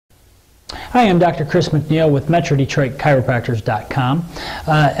Hi, I'm Dr. Chris McNeil with MetroDetroitChiropractors.com.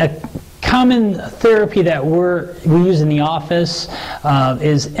 A common therapy that we use in the office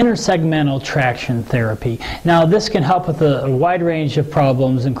is intersegmental traction therapy. Now, this can help with a wide range of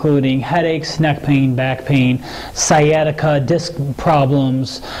problems, including headaches, neck pain, back pain, sciatica, disc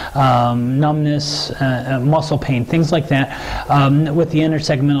problems, numbness, muscle pain, things like that. With the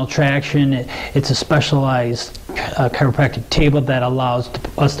intersegmental traction, it's a specialized chiropractic table that allows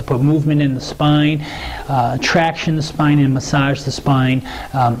us to put movement in the spine, traction the spine, and massage the spine,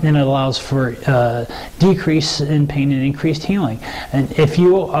 and it allows for decrease in pain and increased healing. And if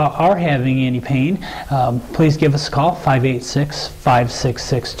you are having any pain, please give us a call,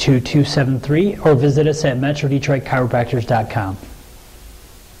 586-566-2273, or visit us at MetroDetroitChiropractors.com.